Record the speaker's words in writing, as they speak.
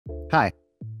Hi,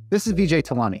 this is Vijay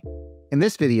Talani. In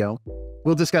this video,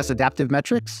 we'll discuss adaptive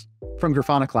metrics from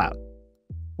Grafana Cloud.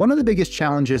 One of the biggest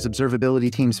challenges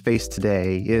observability teams face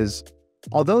today is,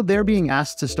 although they're being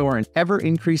asked to store an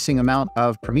ever-increasing amount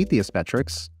of Prometheus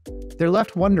metrics, they're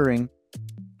left wondering,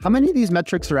 how many of these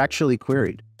metrics are actually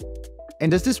queried? And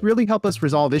does this really help us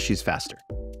resolve issues faster?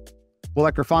 Well,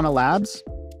 at Grafana Labs,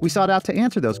 we sought out to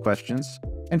answer those questions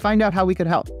and find out how we could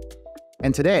help.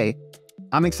 And today,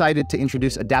 I'm excited to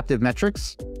introduce adaptive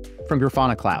metrics from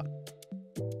Grafana Cloud.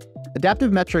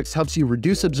 Adaptive metrics helps you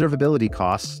reduce observability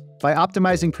costs by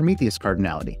optimizing Prometheus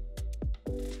cardinality.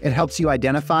 It helps you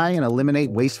identify and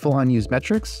eliminate wasteful unused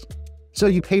metrics, so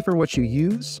you pay for what you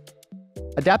use.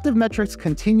 Adaptive metrics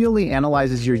continually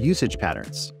analyzes your usage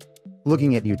patterns,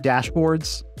 looking at your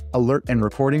dashboards, alert and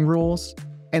recording rules,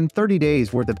 and 30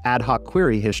 days worth of ad hoc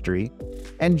query history,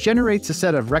 and generates a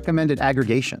set of recommended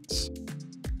aggregations.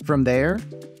 From there,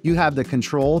 you have the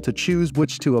control to choose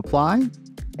which to apply,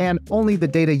 and only the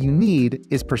data you need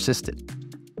is persisted.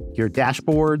 Your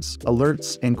dashboards,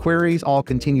 alerts, and queries all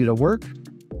continue to work.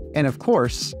 And of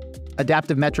course,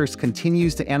 adaptive metrics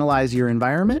continues to analyze your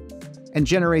environment and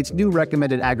generates new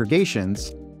recommended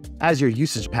aggregations as your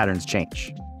usage patterns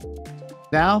change.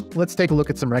 Now, let's take a look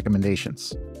at some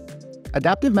recommendations.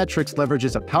 Adaptive metrics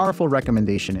leverages a powerful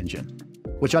recommendation engine,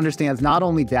 which understands not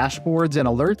only dashboards and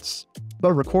alerts,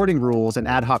 but recording rules and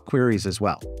ad hoc queries as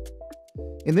well.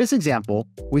 In this example,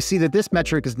 we see that this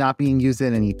metric is not being used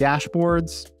in any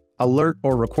dashboards, alert,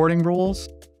 or recording rules,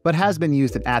 but has been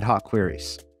used in ad hoc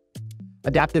queries.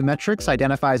 Adaptive metrics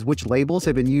identifies which labels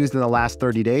have been used in the last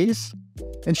 30 days,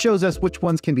 and shows us which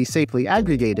ones can be safely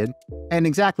aggregated, and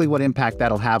exactly what impact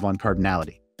that'll have on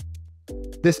cardinality.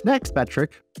 This next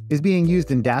metric is being used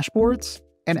in dashboards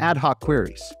and ad hoc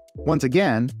queries. Once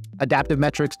again, adaptive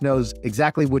metrics knows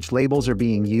exactly which labels are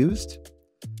being used,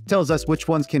 tells us which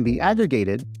ones can be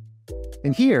aggregated,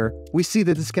 and here we see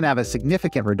that this can have a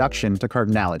significant reduction to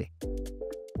cardinality.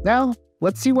 Now,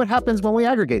 let's see what happens when we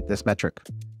aggregate this metric.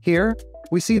 Here,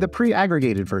 we see the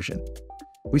pre-aggregated version.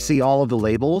 We see all of the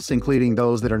labels, including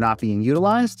those that are not being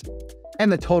utilized,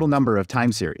 and the total number of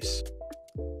time series.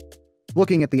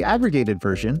 Looking at the aggregated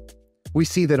version, we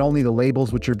see that only the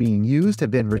labels which are being used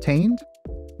have been retained,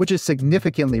 which has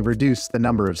significantly reduced the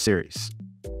number of series.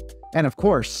 And of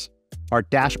course, our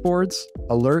dashboards,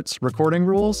 alerts, recording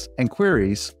rules, and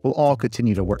queries will all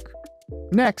continue to work.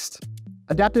 Next,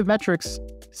 adaptive metrics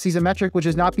sees a metric which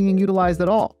is not being utilized at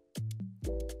all.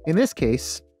 In this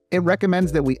case, it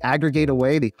recommends that we aggregate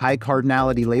away the high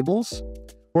cardinality labels,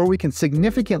 where we can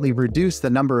significantly reduce the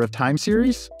number of time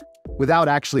series without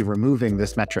actually removing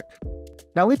this metric.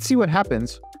 Now let's see what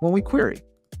happens when we query.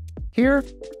 Here,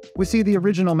 we see the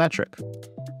original metric.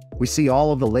 We see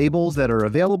all of the labels that are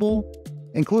available,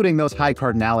 including those high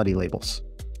cardinality labels.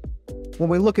 When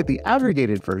we look at the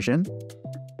aggregated version,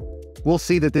 we'll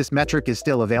see that this metric is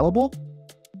still available,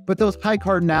 but those high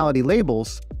cardinality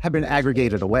labels have been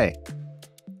aggregated away.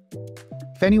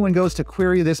 If anyone goes to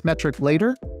query this metric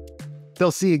later,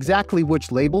 they'll see exactly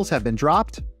which labels have been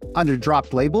dropped under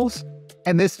dropped labels,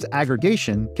 and this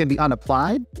aggregation can be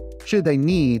unapplied should they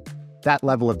need that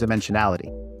level of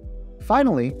dimensionality.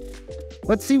 Finally,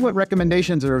 let's see what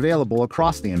recommendations are available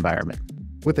across the environment.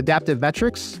 With adaptive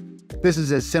metrics, this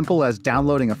is as simple as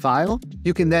downloading a file.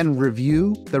 You can then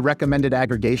review the recommended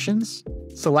aggregations,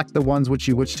 select the ones which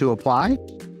you wish to apply,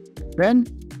 then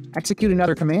execute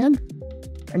another command,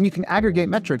 and you can aggregate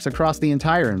metrics across the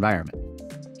entire environment.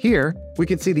 Here, we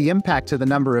can see the impact to the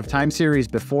number of time series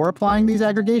before applying these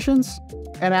aggregations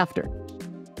and after.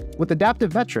 With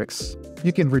adaptive metrics,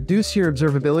 you can reduce your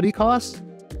observability costs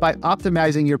by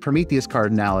optimizing your Prometheus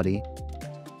cardinality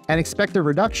and expect a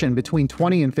reduction between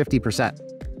 20 and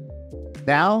 50%.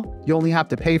 Now, you only have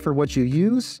to pay for what you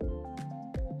use.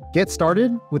 Get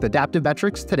started with adaptive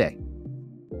metrics today.